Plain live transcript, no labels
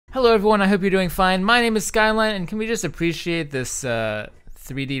Hello everyone, I hope you're doing fine. My name is Skyline, and can we just appreciate this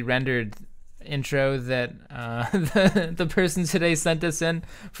 3D rendered intro that the person today sent us in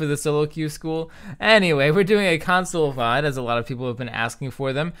for the solo queue school? Anyway, we're doing a console VOD, as a lot of people have been asking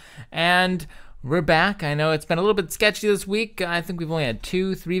for them, and we're back. I know it's been a little bit sketchy this week. I think we've only had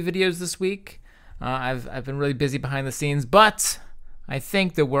 2-3 videos this week. I've been really busy behind the scenes, but I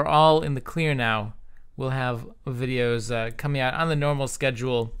think that we're all in the clear now. We'll have videos coming out on the normal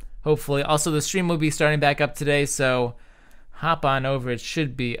schedule, hopefully. Also, the stream will be starting back up today, so hop on over. It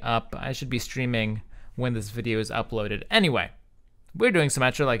should be up. I should be streaming when this video is uploaded. Anyway, we're doing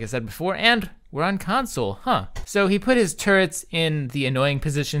Symmetra, like I said before, and we're on console, So he put his turrets in the annoying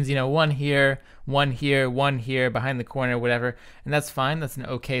positions, you know, one here, one here, one here, behind the corner, whatever, and that's fine. That's an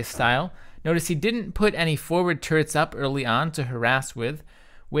okay style. Notice he didn't put any forward turrets up early on to harass with,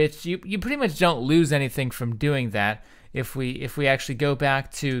 which you pretty much don't lose anything from doing that. If we actually go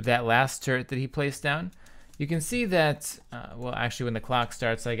back to that last turret that he placed down, you can see that, well, actually when the clock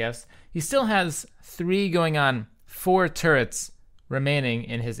starts, I guess, he still has 3 going on 4 turrets remaining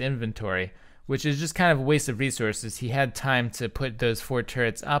in his inventory, which is just kind of a waste of resources. He had time to put those 4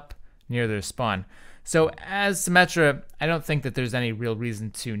 turrets up near their spawn. So as Symmetra, I don't think that there's any real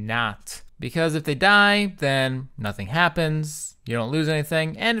reason to not, because if they die, then nothing happens, you don't lose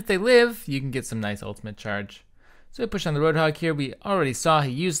anything, and if they live, you can get some nice ultimate charge. So we push on the Roadhog here. We already saw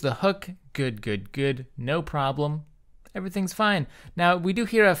he used the hook. Good, good, good. No problem. Everything's fine. Now, we do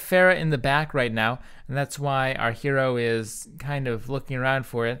hear a Pharah in the back right now, and that's why our hero is kind of looking around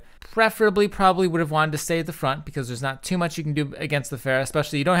for it. Preferably, probably would have wanted to stay at the front, because there's not too much you can do against the Pharah,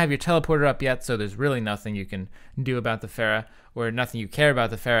 especially you don't have your teleporter up yet, so there's really nothing you can do about the Pharah, or nothing you care about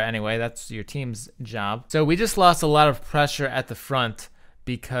the Pharah anyway. That's your team's job. So we just lost a lot of pressure at the front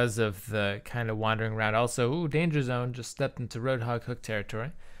because of the kind of wandering around. Also, ooh, danger zone, just stepped into Roadhog hook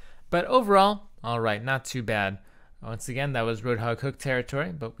territory. But overall, all right, not too bad. Once again, that was Roadhog hook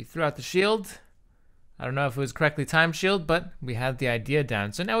territory, but we threw out the shield. I don't know if it was correctly timed shield, but we had the idea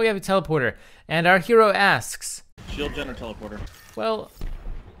down. So now we have a teleporter, and our hero asks, shield gen or teleporter? Well,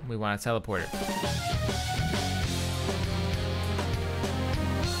 we want a teleporter.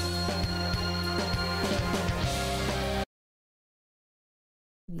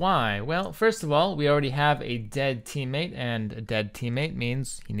 Why? Well, first of all, we already have a dead teammate, and a dead teammate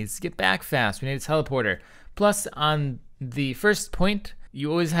means he needs to get back fast. We need a teleporter. Plus, on the first point, you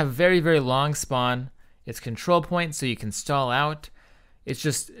always have very, very long spawn. It's control point, so you can stall out. It's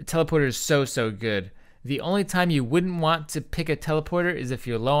just, teleporter is so, so good. The only time you wouldn't want to pick a teleporter is if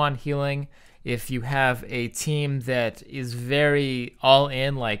you're low on healing, if you have a team that is very all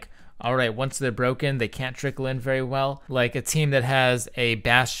in, like, all right, once they're broken, they can't trickle in very well. Like a team that has a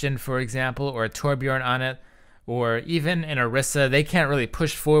Bastion, for example, or a Torbjorn on it, or even an Orisa, they can't really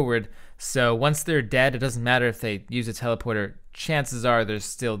push forward. So once they're dead, it doesn't matter if they use a teleporter. Chances are they're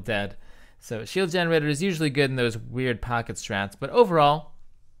still dead. So shield generator is usually good in those weird pocket strats. But overall,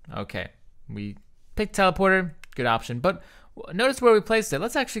 okay, we picked teleporter, good option. But notice where we placed it.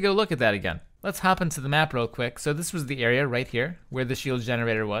 Let's actually go look at that again. Let's hop into the map real quick. So this was the area right here where the shield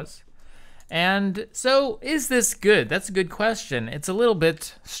generator was. And so, is this good? That's a good question. It's a little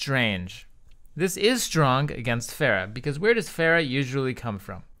bit strange. This is strong against Pharah, because where does Pharah usually come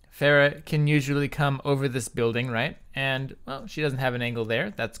from? Pharah can usually come over this building, right? And, well, she doesn't have an angle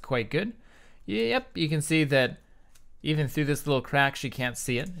there. That's quite good. Yep, you can see that even through this little crack, she can't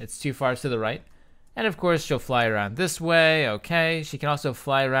see it. It's too far to the right. And, of course, she'll fly around this way. Okay, she can also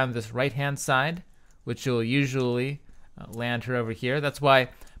fly around this right-hand side, which will usually land her over here. That's why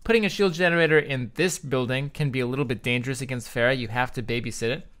putting a shield generator in this building can be a little bit dangerous against Pharah. You have to babysit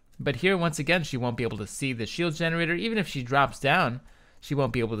it. But here, once again, she won't be able to see the shield generator. Even if she drops down, she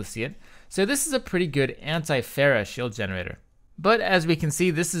won't be able to see it. So this is a pretty good anti-Pharah shield generator. But as we can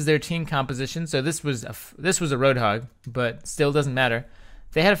see, this is their team composition. So this was a Roadhog, but still doesn't matter.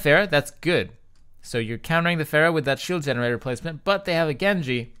 They had a Pharah, that's good. So you're countering the Pharah with that shield generator placement, but they have a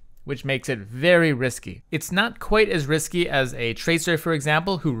Genji, which makes it very risky. It's not quite as risky as a Tracer, for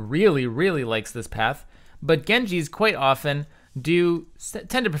example, who really, really likes this path, but Genjis quite often tend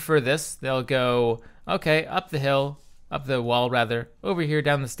to prefer this. They'll go, okay, up the hill, up the wall rather, over here,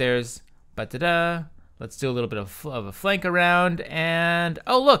 down the stairs, ba-da-da. Let's do a little bit of a flank around, and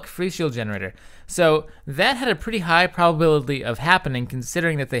oh look, free shield generator. So that had a pretty high probability of happening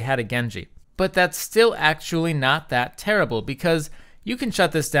considering that they had a Genji. But that's still actually not that terrible, because you can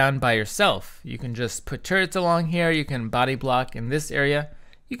shut this down by yourself. You can just put turrets along here, you can body block in this area,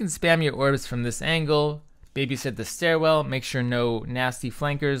 you can spam your orbs from this angle, babysit the stairwell, make sure no nasty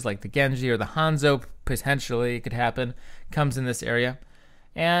flankers like the Genji or the Hanzo, potentially it could happen, comes in this area.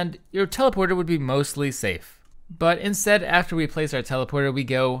 and your teleporter would be mostly safe. But instead, after we place our teleporter, we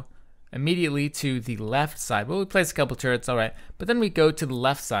go immediately to the left side. Well, we place a couple turrets, all right, but then we go to the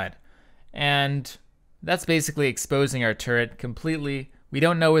left side, and that's basically exposing our turret completely. We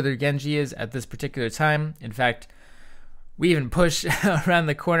don't know where the Genji is at this particular time. In fact, we even push around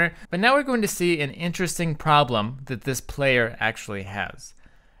the corner. But now we're going to see an interesting problem that this player actually has.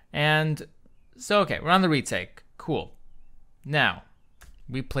 And so, okay, we're on the retake. Cool. Now,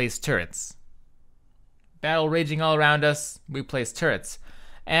 we place turrets. Battle raging all around us, we place turrets.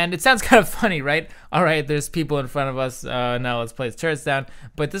 And it sounds kind of funny, right? All right, there's people in front of us. Now let's place turrets down.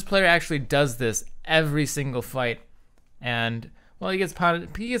 But this player actually does this every single fight. And, well, he gets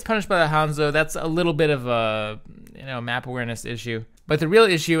punished by the Hanzo. That's a little bit of a map awareness issue. But the real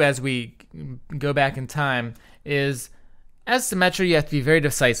issue as we go back in time is, as Symmetra, you have to be very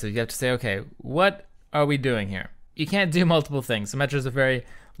decisive. You have to say, okay, what are we doing here? You can't do multiple things. Symmetra is a very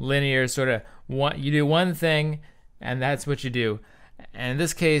linear sort of you do one thing and that's what you do. And in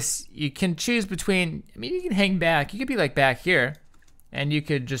this case, you can choose between, you can hang back. You could be like back here and you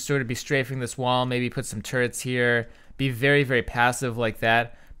could just sort of be strafing this wall, maybe put some turrets here, be very, very passive like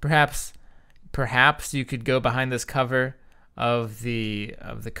that. Perhaps you could go behind this cover of the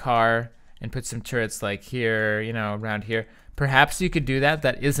car and put some turrets like here, around here. Perhaps you could do that.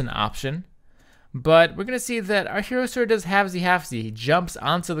 That is an option. But we're going to see that our hero sort of does halvesy. He jumps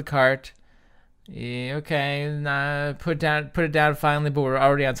onto the cart. Okay, put it down finally, but we're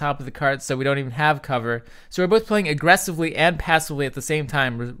already on top of the cart, so we don't even have cover. So we're both playing aggressively and passively at the same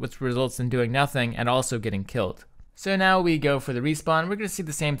time, which results in doing nothing and also getting killed. So now we go for the respawn. We're going to see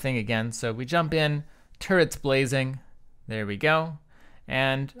the same thing again. So we jump in, turrets blazing. There we go.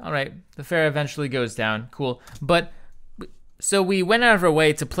 And all right, the Pharah eventually goes down. Cool. But so we went out of our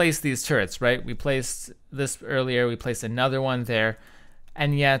way to place these turrets, right? We placed this earlier. We placed another one there.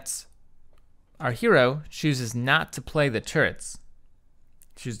 And yet our hero chooses not to play the turrets.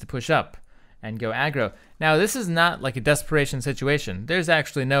 Chooses to push up and go aggro. Now, this is not like a desperation situation. There's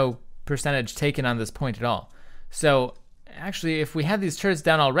actually no percentage taken on this point at all. So actually, if we had these turrets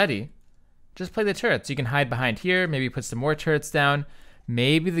down already, just play the turrets. You can hide behind here, maybe put some more turrets down.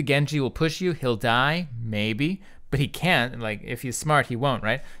 Maybe the Genji will push you. He'll die, maybe. But he can't. Like, if he's smart, he won't,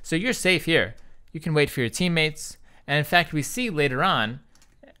 right? So you're safe here. You can wait for your teammates. And in fact, we see later on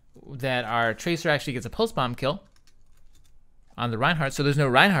that our Tracer actually gets a pulse bomb kill on the Reinhardt. So there's no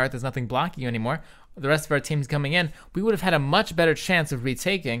Reinhardt. There's nothing blocking you anymore. The rest of our team's coming in. We would have had a much better chance of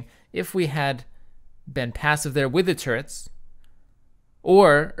retaking if we had been passive there with the turrets,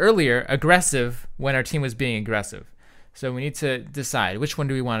 or earlier, aggressive when our team was being aggressive. So we need to decide, which one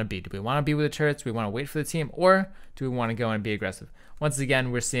do we want to be? Do we want to be with the turrets? Do we want to wait for the team? Or do we want to go and be aggressive? Once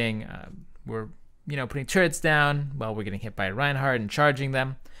again, we're seeing, we're putting turrets down while we're getting hit by Reinhardt and charging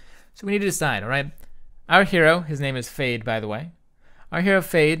them. So we need to decide, all right? Our hero, his name is Fade, by the way. Our hero,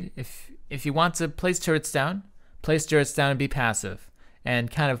 Fade, if you want to place turrets down and be passive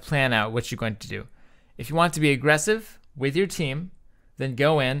and kind of plan out what you're going to do. If you want to be aggressive with your team, then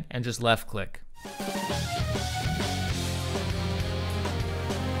go in and just left click.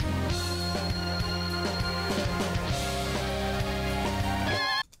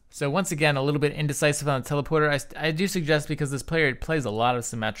 So once again, a little bit indecisive on the teleporter. I do suggest, because this player plays a lot of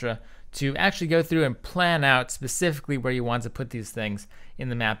Symmetra, to actually go through and plan out specifically where you want to put these things in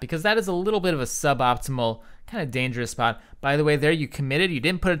the map, because that is a little bit of a suboptimal, kind of dangerous spot. By the way, there you committed. You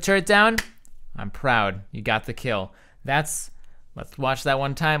didn't put a turret down. I'm proud. You got the kill. Let's watch that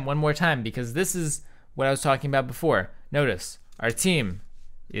one more time, because this is what I was talking about before. Notice, our team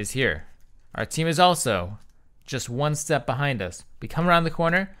is here. Our team is also just one step behind us. We come around the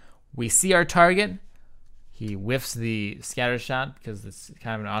corner. We see our target. He whiffs the scatter shot because it's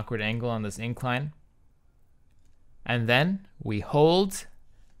kind of an awkward angle on this incline. And then we hold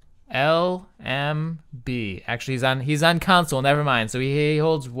LMB. Actually, he's on console, never mind. So he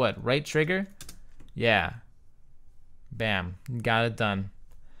holds what? Right trigger? Yeah. Bam. Got it done.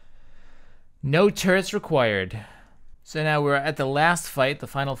 No turrets required. So now we're at the last fight, the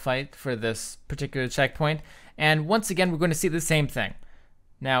final fight for this particular checkpoint. And once again, we're going to see the same thing.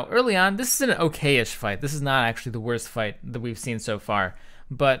 Now, early on, this is an okay-ish fight. This is not actually the worst fight that we've seen so far.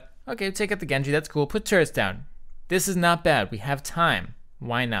 But, okay, take out the Genji. That's cool. Put turrets down. This is not bad. We have time.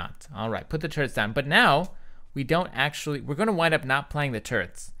 Why not? All right, put the turrets down. But now, we're going to wind up not playing the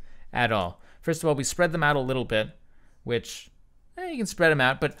turrets at all. First of all, we spread them out a little bit, which, you can spread them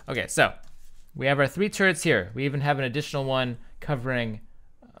out. But, okay, so we have our 3 turrets here. We even have an additional one covering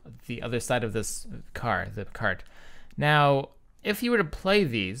the other side of this the cart. Now, if you were to play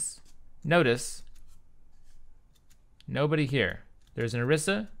these, notice, nobody here. There's an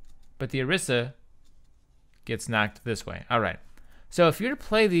Orisa, but the Orisa gets knocked this way. All right. So if you're to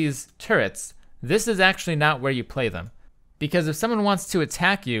play these turrets, this is actually not where you play them. Because if someone wants to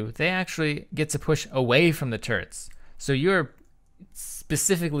attack you, they actually get to push away from the turrets. So you're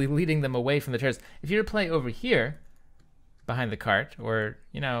specifically leading them away from the turrets. If you're to play over here, behind the cart, or,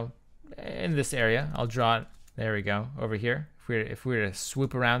 you know, in this area, I'll draw it, there we go, over here. If we were to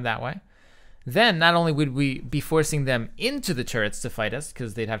swoop around that way, then not only would we be forcing them into the turrets to fight us,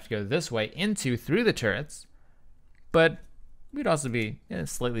 because they'd have to go this way, through the turrets, but we'd also be in a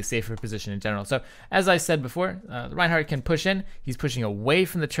slightly safer position in general. So as I said before, Reinhardt can push in. He's pushing away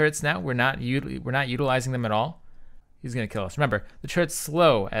from the turrets now. We're not utilizing them at all. He's gonna kill us. Remember, the turret's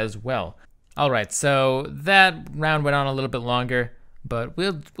slow as well. All right, so that round went on a little bit longer, but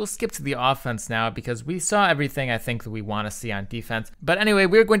we'll skip to the offense now because we saw everything I think that we want to see on defense. But anyway,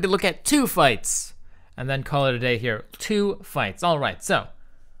 we're going to look at 2 fights and then call it a day here. 2 fights. All right, so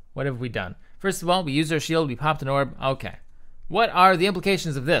what have we done? First of all, we used our shield, we popped an orb. Okay. What are the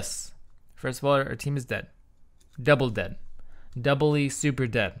implications of this? First of all, our team is dead. Double dead. Doubly super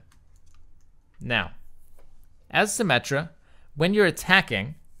dead. Now, as Symmetra, when you're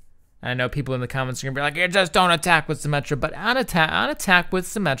attacking, I know people in the comments are gonna be like, "You just don't attack with Symmetra," but on attack with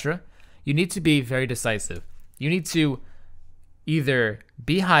Symmetra, you need to be very decisive. You need to either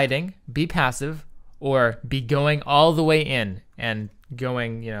be hiding, be passive, or be going all the way in and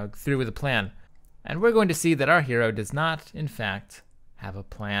going, you know, through with a plan. And we're going to see that our hero does not, in fact, have a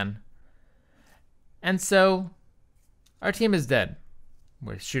plan. And so, our team is dead.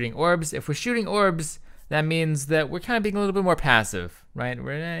 We're shooting orbs. If we're shooting orbs, that means that we're kind of being a little bit more passive, right?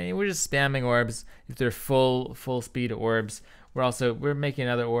 We're just spamming orbs. If they're full speed orbs, we're making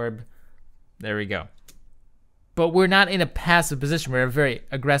another orb. There we go. But we're not in a passive position. We're in a very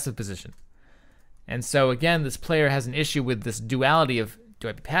aggressive position. And so again, this player has an issue with this duality of, do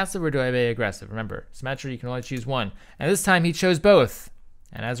I be passive or do I be aggressive? Remember, Symmetra, you can only choose one. And this time he chose both.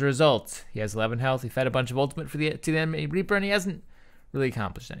 And as a result, he has 11 health. He fed a bunch of ultimate to the enemy Reaper, and he hasn't really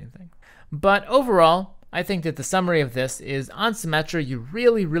accomplished anything. But overall, I think that the summary of this is, on Symmetra, you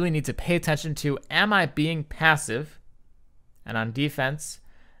really, really need to pay attention to, am I being passive? And on defense,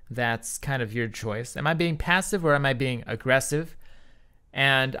 that's kind of your choice. Am I being passive or am I being aggressive?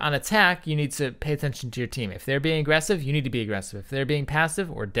 And on attack, you need to pay attention to your team. If they're being aggressive, you need to be aggressive. If they're being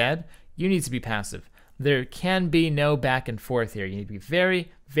passive or dead, you need to be passive. There can be no back and forth here. You need to be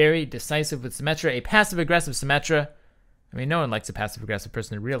very, very decisive with Symmetra. A passive-aggressive Symmetra, I mean, no one likes a passive-aggressive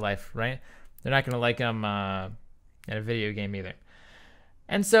person in real life, right? They're not going to like them in a video game either.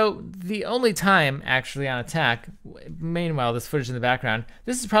 And so the only time, actually, on attack, meanwhile, this footage in the background,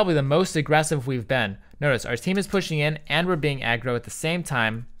 this is probably the most aggressive we've been. Notice, our team is pushing in, and we're being aggro at the same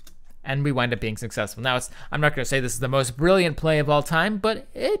time, and we wind up being successful. Now, I'm not going to say this is the most brilliant play of all time, but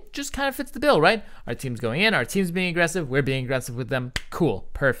it just kind of fits the bill, right? Our team's going in, our team's being aggressive, we're being aggressive with them. Cool,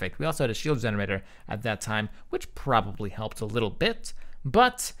 perfect. We also had a shield generator at that time, which probably helped a little bit.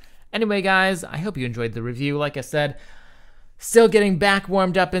 But anyway, guys, I hope you enjoyed the review. Like I said, still getting back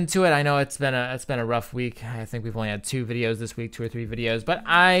warmed up into it. I know it's been a rough week. I think we've only had 2 videos this week, 2 or 3 videos, but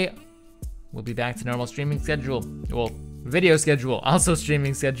I will be back to normal streaming schedule. Well, video schedule, also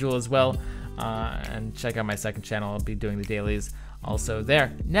streaming schedule as well. And check out my second channel. I'll be doing the dailies also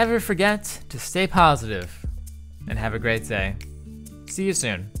there. Never forget to stay positive and have a great day. See you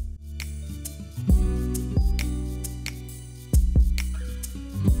soon.